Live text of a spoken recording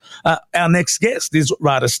Our next guest is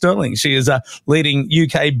Radha Stirling. She is a leading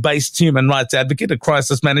UK-based human rights advocate, a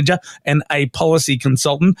crisis manager, and a policy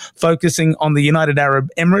consultant focusing on the United Arab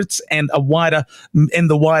Emirates and the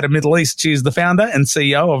wider Middle East. She is the founder and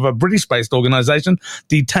CEO of a British-based organisation,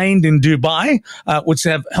 Detained in Dubai, which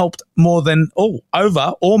have helped more than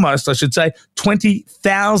almost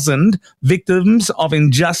 20,000 victims of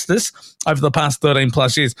injustice over the past 13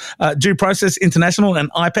 plus years. Due Process International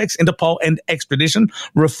and IPEX, Interpol and Extradition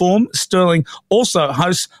Reform. Stirling also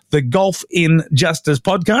hosts the Golf in Justice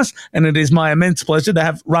podcast, and it is my immense pleasure to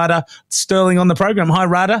have Radha Stirling on the program. Hi,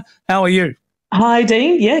 Radha. How are you? Hi,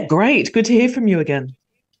 Dean. Yeah, great. Good to hear from you again.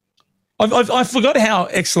 I forgot how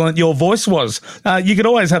excellent your voice was. You could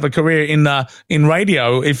always have a career in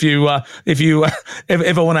radio if you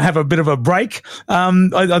ever want to have a bit of a break.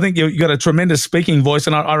 I think you got a tremendous speaking voice,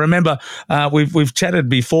 and I remember we've chatted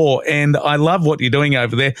before, and I love what you're doing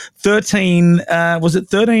over there.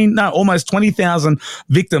 Almost 20,000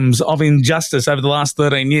 victims of injustice over the last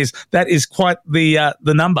 13 years. That is quite the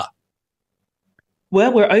number.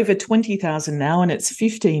 Well, we're over 20,000 now, and it's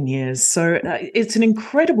 15 years. So it's an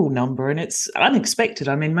incredible number, and it's unexpected.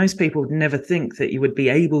 I mean, most people would never think that you would be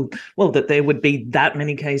that there would be that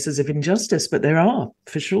many cases of injustice, but there are,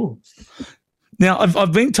 for sure. Now,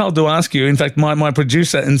 I've been told to ask you, in fact, my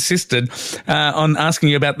producer insisted on asking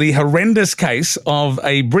you about the horrendous case of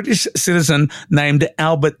a British citizen named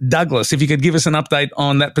Albert Douglas. If you could give us an update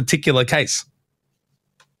on that particular case.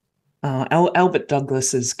 Albert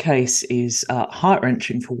Douglas's case is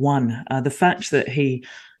heart-wrenching for one. The fact that he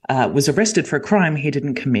was arrested for a crime he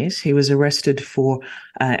didn't commit. He was arrested for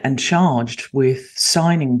and charged with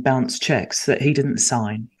signing bounce checks that he didn't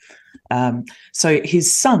sign. So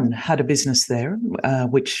his son had a business there,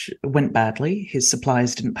 which went badly. His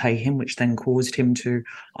suppliers didn't pay him, which then caused him to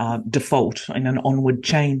default in an onward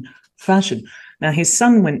chain fashion. Now, his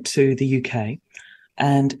son went to the UK,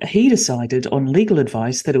 and he decided on legal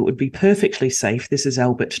advice that it would be perfectly safe. This is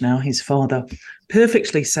Albert now, his father,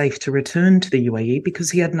 perfectly safe to return to the UAE because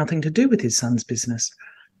he had nothing to do with his son's business.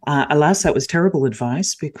 Alas, that was terrible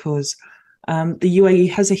advice because the UAE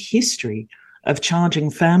has a history of charging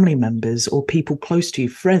family members or people close to you,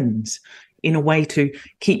 friends, in a way to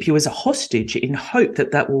keep you as a hostage in hope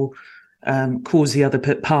that that will cause the other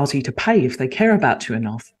party to pay if they care about you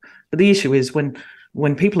enough. But the issue is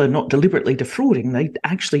when people are not deliberately defrauding, they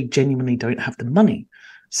actually genuinely don't have the money.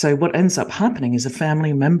 So what ends up happening is a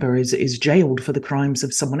family member is jailed for the crimes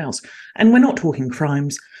of someone else. And we're not talking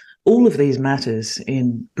crimes. All of these matters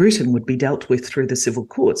in Britain would be dealt with through the civil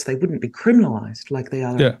courts. They wouldn't be criminalised like they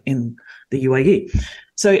are in the UAE.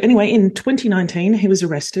 So anyway, in 2019, he was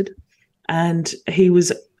arrested and he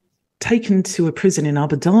was taken to a prison in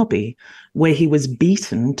Abu Dhabi where he was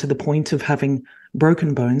beaten to the point of having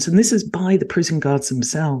broken bones. And this is by the prison guards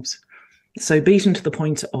themselves. So beaten to the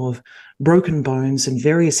point of broken bones and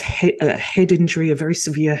various head injury, a very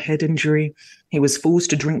severe head injury. He was forced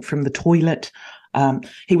to drink from the toilet.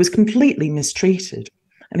 He was completely mistreated.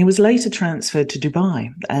 And he was later transferred to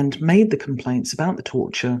Dubai and made the complaints about the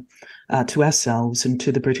torture to ourselves and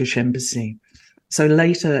to the British Embassy. So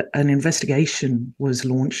later, an investigation was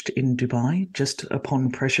launched in Dubai just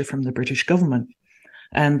upon pressure from the British government.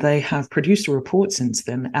 And they have produced a report since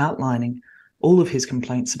then outlining all of his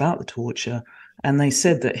complaints about the torture. And they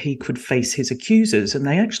said that he could face his accusers. And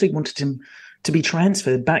they actually wanted him to be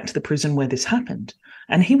transferred back to the prison where this happened.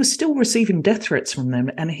 And he was still receiving death threats from them.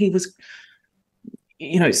 And he was,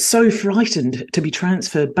 so frightened to be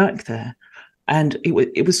transferred back there. And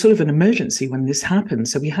it was sort of an emergency when this happened.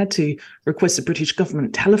 So we had to request the British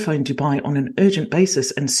government telephone Dubai on an urgent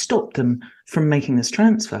basis and stop them from making this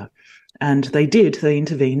transfer. And they did. They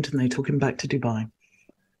intervened and they took him back to Dubai.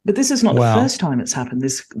 But this is not the first time it's happened,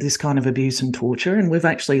 this kind of abuse and torture. And we've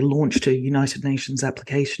actually launched a United Nations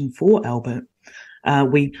application for Albert.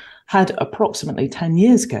 We had approximately 10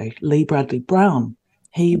 years ago, Lee Bradley Brown.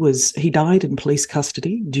 He died in police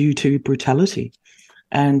custody due to brutality.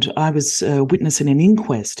 And I was witnessing an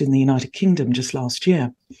inquest in the United Kingdom just last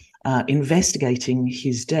year, investigating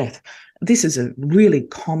his death. This is a really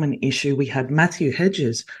common issue. We had Matthew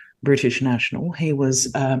Hedges, British national. He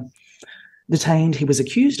was detained. He was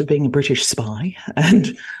accused of being a British spy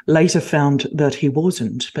and later found that he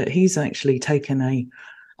wasn't. But he's actually taken a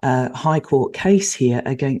High Court case here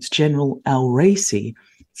against General al-Raisi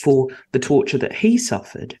for the torture that he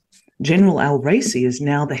suffered. General al-Raisi is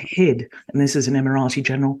now the head, and this is an Emirati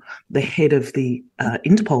general, the head of the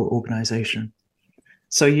Interpol organization.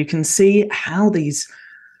 So you can see how these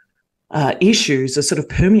issues are sort of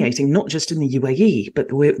permeating, not just in the UAE, but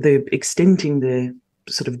they're extending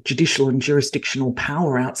sort of judicial and jurisdictional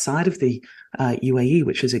power outside of the UAE,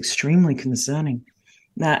 which is extremely concerning.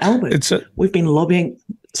 Now, Albert, we've been lobbying.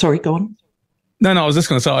 Sorry, go on. No, I was just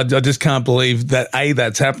going to say, I just can't believe that, A,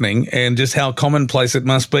 that's happening, and just how commonplace it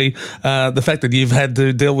must be. The fact that you've had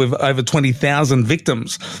to deal with over 20,000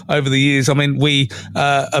 victims over the years. I mean, we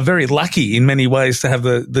are very lucky in many ways to have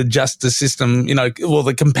the justice system,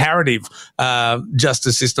 the comparative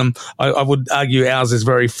justice system. I would argue ours is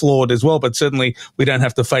very flawed as well, but certainly we don't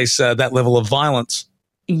have to face that level of violence.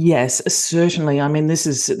 Yes, certainly. I mean, this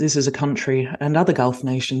is a country, and other Gulf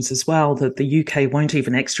nations as well, that the UK won't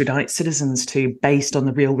even extradite citizens to based on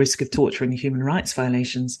the real risk of torture and human rights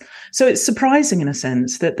violations. So it's surprising in a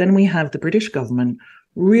sense that then we have the British government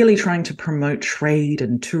really trying to promote trade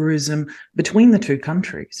and tourism between the two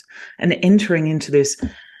countries and entering into this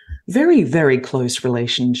very, very close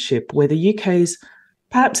relationship where the UK's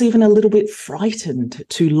perhaps even a little bit frightened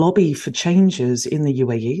to lobby for changes in the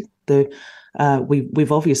UAE.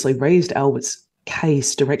 We've obviously raised Albert's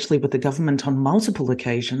case directly with the government on multiple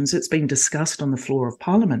occasions. It's been discussed on the floor of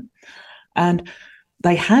Parliament. And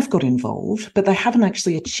they have got involved, but they haven't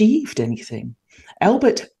actually achieved anything.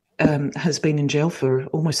 Albert has been in jail for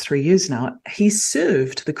almost 3 years now. He's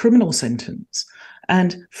served the criminal sentence,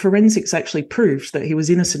 and forensics actually proved that he was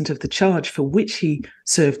innocent of the charge for which he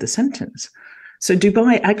served the sentence. So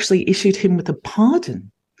Dubai actually issued him with a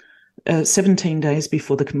pardon 17 days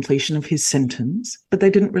before the completion of his sentence, but they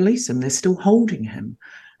didn't release him. They're still holding him,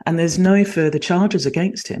 and there's no further charges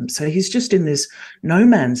against him. So he's just in this no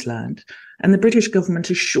man's land, and the British government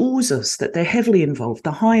assures us that they're heavily involved.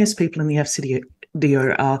 The highest people in the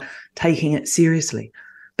FCDO are taking it seriously,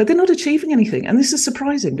 but they're not achieving anything. And this is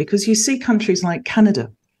surprising because you see countries like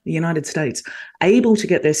Canada, the United States, able to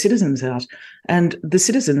get their citizens out, and the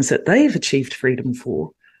citizens that they've achieved freedom for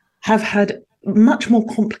have had much more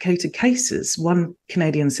complicated cases. One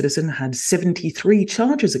Canadian citizen had 73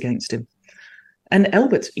 charges against him. And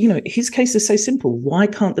Albert, his case is so simple. Why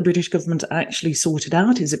can't the British government actually sort it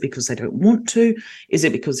out? Is it because they don't want to? Is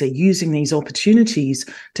it because they're using these opportunities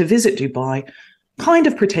to visit Dubai, kind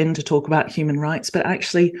of pretend to talk about human rights, but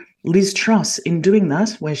actually Liz Truss, in doing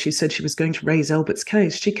that, where she said she was going to raise Albert's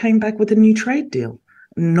case, she came back with a new trade deal,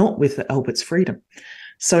 not with Albert's freedom.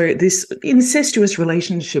 So this incestuous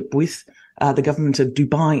relationship with the government of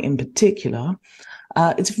Dubai in particular,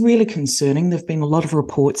 it's really concerning. There have been a lot of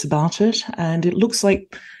reports about it, and it looks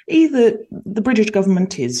like either the British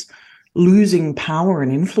government is losing power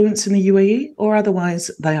and influence in the UAE, or otherwise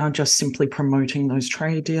they are just simply promoting those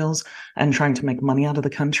trade deals and trying to make money out of the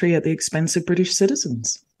country at the expense of British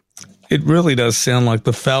citizens. It really does sound like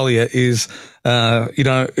the failure is,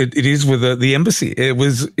 it is with the embassy.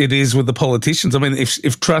 It is with the politicians. I mean,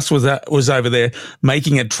 if Truss was over there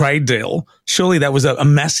making a trade deal, surely that was a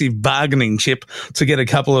massive bargaining chip to get a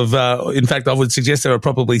couple of. In fact, I would suggest there are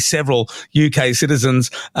probably several UK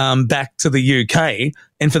citizens back to the UK,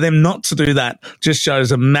 and for them not to do that just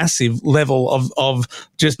shows a massive level of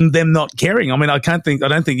just them not caring. I mean, I don't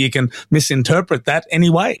think you can misinterpret that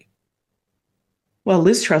anyway. Well,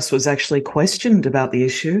 Liz Truss was actually questioned about the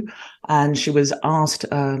issue, and she was asked,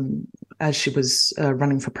 as she was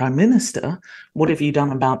running for Prime Minister, what have you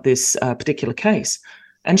done about this particular case?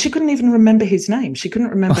 And she couldn't even remember his name. She couldn't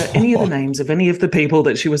remember any of the names of any of the people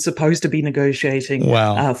that she was supposed to be negotiating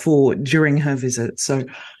for during her visit. So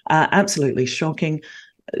absolutely shocking.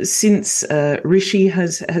 Since Rishi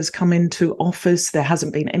has come into office, there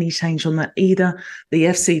hasn't been any change on that either. The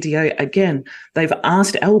FCDO, again, they've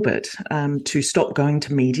asked Albert to stop going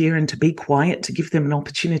to media and to be quiet, to give them an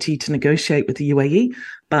opportunity to negotiate with the UAE.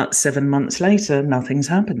 But 7 months later, nothing's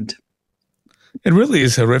happened. It really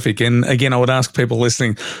is horrific. And again, I would ask people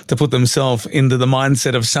listening to put themselves into the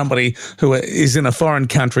mindset of somebody who is in a foreign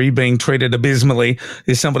country being treated abysmally,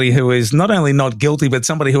 is somebody who is not only not guilty, but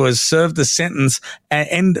somebody who has served a sentence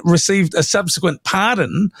and received a subsequent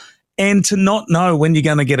pardon, and to not know when you're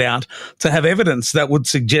going to get out, to have evidence that would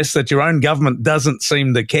suggest that your own government doesn't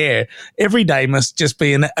seem to care. Every day must just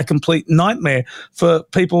be a complete nightmare for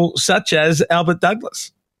people such as Albert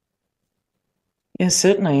Douglas. Yes,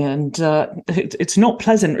 certainly. And it's not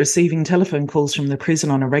pleasant receiving telephone calls from the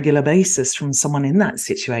prison on a regular basis from someone in that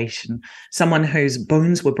situation, someone whose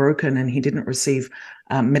bones were broken and he didn't receive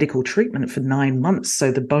medical treatment for 9 months.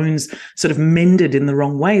 So the bones sort of mended in the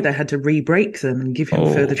wrong way. They had to re-break them and give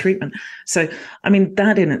him further treatment. So, I mean,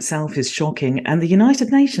 that in itself is shocking. And the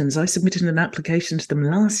United Nations, I submitted an application to them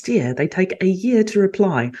last year. They take a year to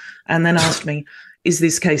reply and then asked me, is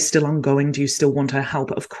this case still ongoing? Do you still want our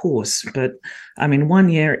help? Of course. But I mean, 1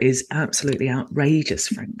 year is absolutely outrageous,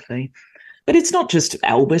 frankly. But it's not just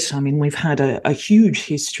Albert. I mean, we've had a huge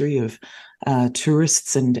history of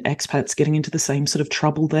tourists and expats getting into the same sort of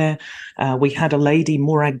trouble there. We had a lady,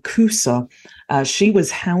 Morag Kusa. She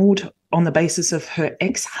was held on the basis of her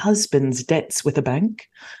ex-husband's debts with a bank.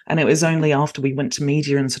 And it was only after we went to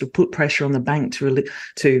media and sort of put pressure on the bank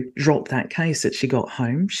to drop that case that she got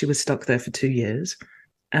home. She was stuck there for 2 years.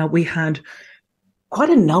 We had quite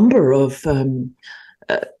a number of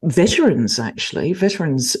veterans, actually.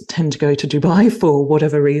 Veterans tend to go to Dubai for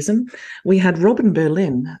whatever reason. We had Robin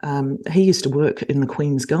Berlin. He used to work in the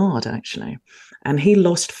Queen's Guard, actually. And he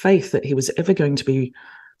lost faith that he was ever going to be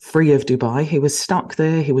free of Dubai. He was stuck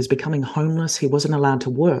there. He was becoming homeless. He wasn't allowed to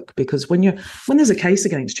work because when there's a case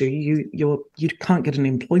against you, you can't get an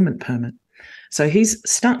employment permit. So he's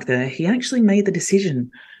stuck there. He actually made the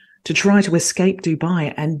decision to try to escape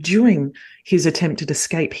Dubai, and during his attempted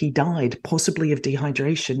escape, he died, possibly of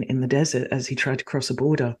dehydration in the desert as he tried to cross a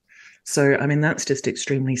border. So, I mean, that's just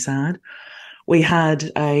extremely sad. We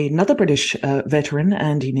had another British veteran,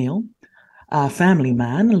 Andy Neal, a family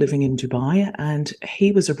man living in Dubai, and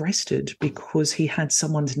he was arrested because he had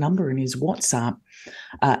someone's number in his WhatsApp,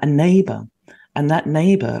 a neighbour, and that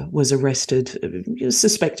neighbour was arrested,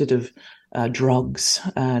 suspected of drugs,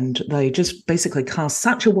 and they just basically cast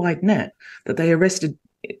such a wide net that they arrested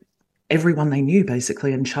everyone they knew,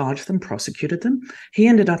 basically, and charged them, prosecuted them. He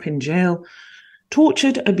ended up in jail,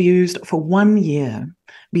 tortured, abused for 1 year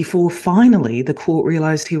before finally the court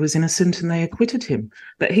realised he was innocent and they acquitted him.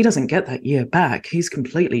 But he doesn't get that year back. He's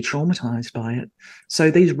completely traumatised by it. So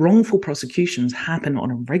these wrongful prosecutions happen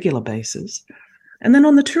on a regular basis. And then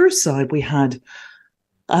on the tourist side, we had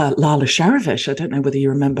Lala Sharavesh. I don't know whether you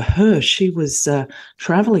remember her. She was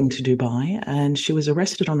travelling to Dubai and she was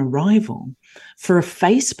arrested on arrival for a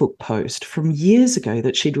Facebook post from years ago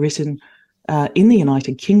that she'd written in the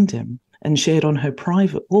United Kingdom and shared on her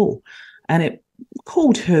private wall. And it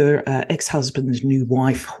called her ex-husband's new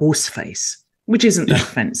wife Horseface, which isn't that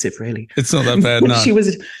offensive, really. It's not that bad,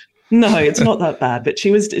 no. No, it's not that bad, but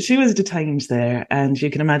she was detained there, and you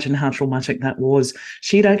can imagine how traumatic that was.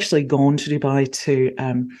 She'd actually gone to Dubai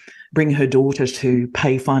to bring her daughter to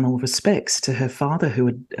pay final respects to her father, who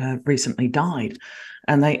had recently died,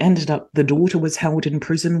 and the daughter was held in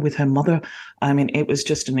prison with her mother. I mean, it was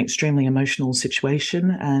just an extremely emotional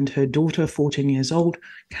situation, and her daughter, 14 years old,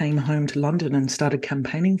 came home to London and started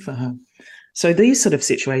campaigning for her. So these sort of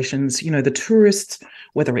situations, the tourists,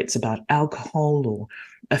 whether it's about alcohol or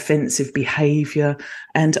offensive behaviour,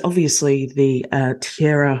 and obviously the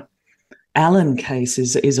Tierra Allen case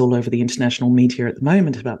is all over the international media at the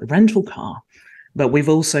moment about the rental car. But we've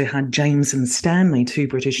also had James and Stanley, 2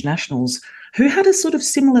 British nationals, who had a sort of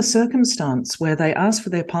similar circumstance where they asked for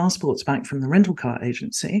their passports back from the rental car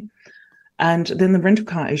agency, and then the rental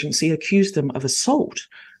car agency accused them of assault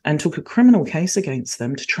and took a criminal case against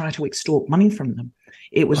them to try to extort money from them.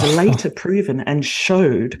 It was later proven and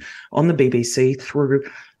showed on the BBC through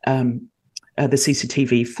the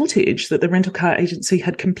CCTV footage that the rental car agency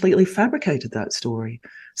had completely fabricated that story.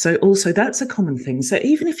 So also that's a common thing. So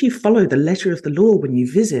even if you follow the letter of the law when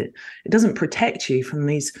you visit, it doesn't protect you from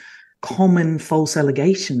these common false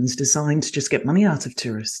allegations designed to just get money out of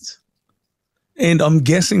tourists. And I'm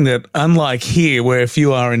guessing that unlike here, where if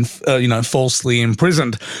you are falsely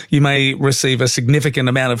imprisoned, you may receive a significant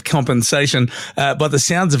amount of compensation. By the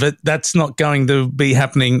sounds of it, that's not going to be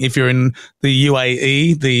happening if you're in the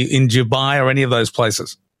UAE, in Dubai, or any of those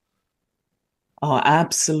places. Oh,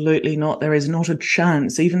 absolutely not. There is not a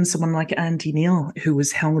chance. Even someone like Andy Neal, who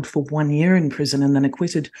was held for 1 year in prison and then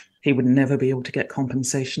acquitted, he would never be able to get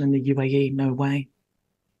compensation in the UAE. No way.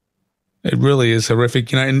 It really is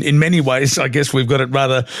horrific. In many ways, I guess we've got it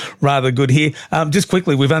rather good here. Just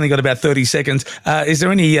quickly, we've only got about 30 seconds. Is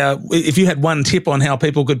there any, if you had one tip on how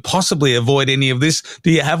people could possibly avoid any of this,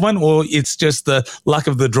 do you have one, or it's just the luck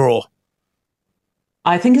of the draw?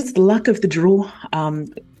 I think it's the luck of the draw.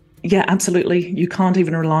 Yeah, absolutely. You can't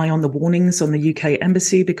even rely on the warnings on the UK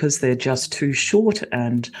embassy because they're just too short.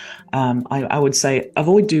 And I would say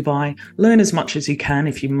avoid Dubai, learn as much as you can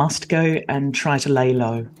if you must go, and try to lay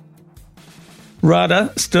low.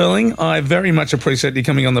 Radha Stirling, I very much appreciate you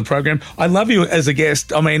coming on the program. I love you as a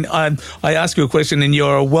guest. I mean, I ask you a question and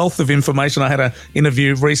you're a wealth of information. I had an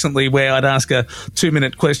interview recently where I'd ask a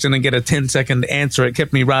 2-minute question and get a 10-second answer. It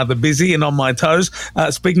kept me rather busy and on my toes.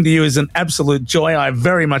 Speaking to you is an absolute joy. I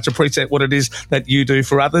very much appreciate what it is that you do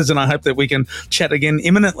for others, and I hope that we can chat again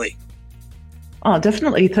imminently. Oh,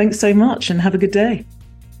 definitely. Thanks so much and have a good day.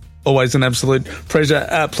 Always an absolute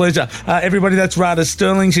pleasure. Everybody, that's Radha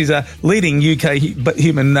Stirling. She's a leading UK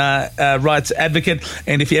human rights advocate.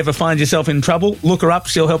 And if you ever find yourself in trouble, look her up.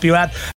 She'll help you out.